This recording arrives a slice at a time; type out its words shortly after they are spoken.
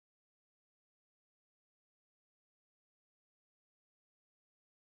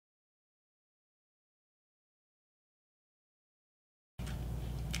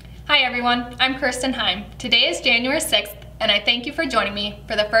Hi everyone, I'm Kirsten Heim. Today is January 6th, and I thank you for joining me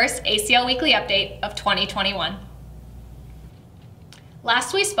for the first ACL Weekly update of 2021.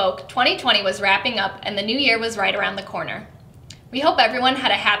 Last we spoke, 2020 was wrapping up and the new year was right around the corner. We hope everyone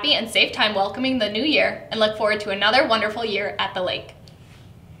had a happy and safe time welcoming the new year and look forward to another wonderful year at the lake.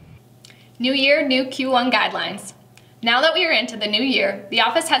 New year, new Q1 guidelines. Now that we are into the new year, the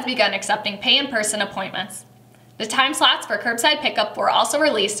office has begun accepting pay-in-person appointments. The time slots for curbside pickup were also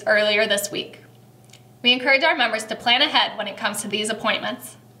released earlier this week. We encourage our members to plan ahead when it comes to these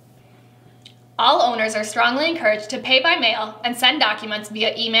appointments. All owners are strongly encouraged to pay by mail and send documents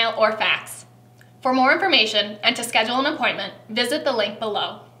via email or fax. For more information and to schedule an appointment, visit the link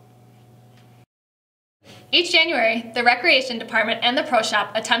below. Each January, the Recreation Department and the Pro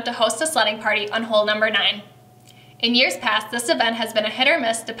Shop attempt to host a sledding party on hole number 9. In years past, this event has been a hit or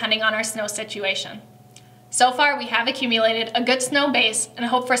miss depending on our snow situation. So far, we have accumulated a good snow base and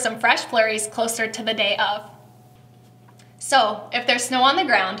hope for some fresh flurries closer to the day of. So, if there's snow on the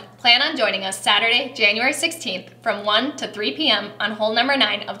ground, plan on joining us Saturday, January 16th from 1 to 3 p.m. on hole number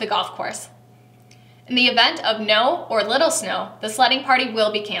 9 of the golf course. In the event of no or little snow, the sledding party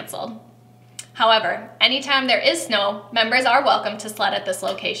will be canceled. However, anytime there is snow, members are welcome to sled at this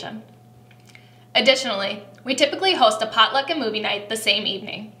location. Additionally, we typically host a potluck and movie night the same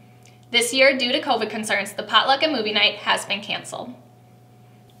evening. This year, due to COVID concerns, the potluck and movie night has been canceled.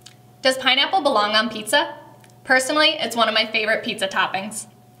 Does pineapple belong on pizza? Personally, it's one of my favorite pizza toppings.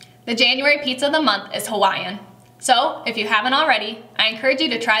 The January pizza of the month is Hawaiian. So, if you haven't already, I encourage you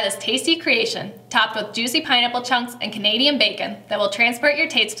to try this tasty creation, topped with juicy pineapple chunks and Canadian bacon that will transport your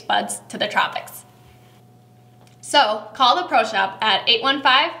taste buds to the tropics. So, call the Pro Shop at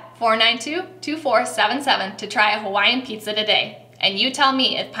 815-492-2477 to try a Hawaiian pizza today. And you tell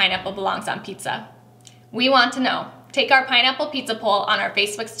me if pineapple belongs on pizza. We want to know. Take our pineapple pizza poll on our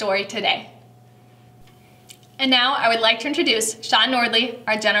Facebook story today. And now I would like to introduce Sean Nordley,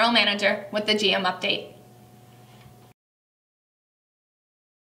 our General Manager, with the GM update.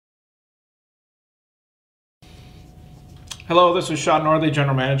 Hello, this is Sean Nordley,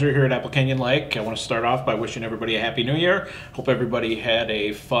 General Manager here at Apple Canyon Lake. I want to start off by wishing everybody a Happy New Year. Hope everybody had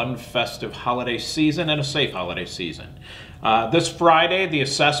a fun, festive holiday season and a safe holiday season. This Friday, the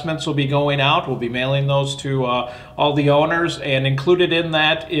assessments will be going out. We'll be mailing those to all the owners, and included in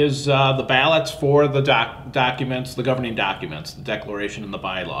that is the ballots for the documents, the governing documents, the declaration and the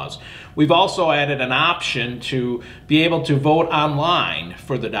bylaws. We've also added an option to be able to vote online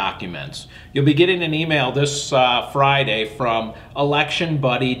for the documents. You'll be getting an email this Friday from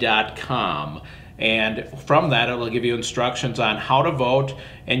electionbuddy.com. And from that, it'll give you instructions on how to vote,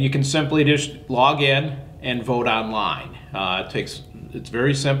 and you can simply just log in and vote online. It's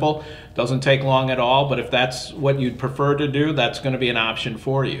very simple, doesn't take long at all, but if that's what you'd prefer to do, that's going to be an option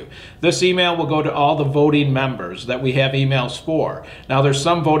for you. This email will go to all the voting members that we have emails for. Now, there's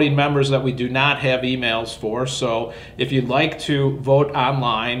some voting members that we do not have emails for, so if you'd like to vote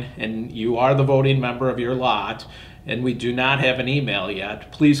online and you are the voting member of your lot and we do not have an email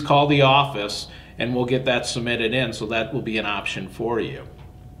yet, please call the office and we'll get that submitted in, so that will be an option for you.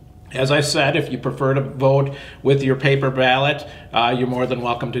 As I said, if you prefer to vote with your paper ballot, you're more than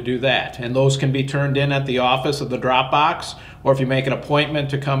welcome to do that. And those can be turned in at the office of the drop box, or if you make an appointment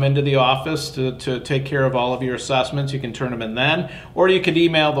to come into the office to take care of all of your assessments, you can turn them in then, or you could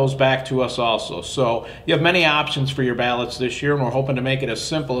email those back to us also. So you have many options for your ballots this year, and we're hoping to make it as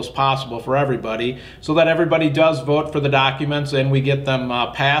simple as possible for everybody so that everybody does vote for the documents and we get them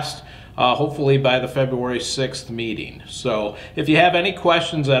passed. Hopefully by the February 6th meeting. So if you have any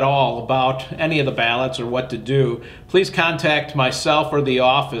questions at all about any of the ballots or what to do, please contact myself or the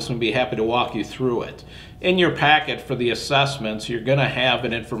office and we'll be happy to walk you through it. In your packet for the assessments, you're going to have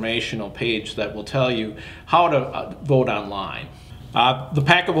an informational page that will tell you how to vote online. The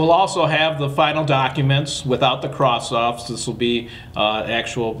packet will also have the final documents without the cross-offs. This will be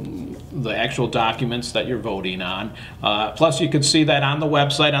the actual documents that you're voting on. Plus, you can see that on the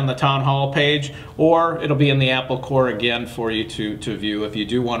website on the Town Hall page, or it'll be in the Apple Core again for you to view if you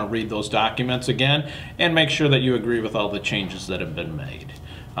do want to read those documents again and make sure that you agree with all the changes that have been made.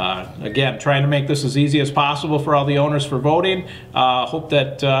 Again, trying to make this as easy as possible for all the owners for voting. Hope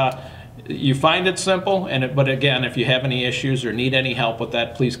that you find it simple, but again, if you have any issues or need any help with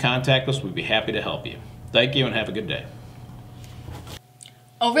that, please contact us. We'd be happy to help you. Thank you and have a good day.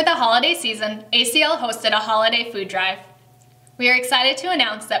 Over the holiday season, ACL hosted a holiday food drive. We are excited to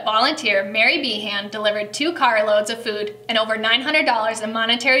announce that volunteer Mary Behan delivered 2 carloads of food and over $900 in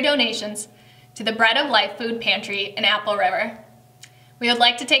monetary donations to the Bread of Life Food Pantry in Apple River. We would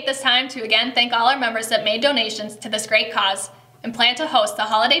like to take this time to again thank all our members that made donations to this great cause and plan to host the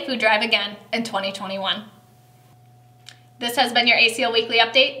holiday food drive again in 2021. This has been your ACL Weekly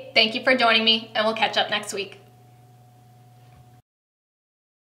Update. Thank you for joining me, and we'll catch up next week.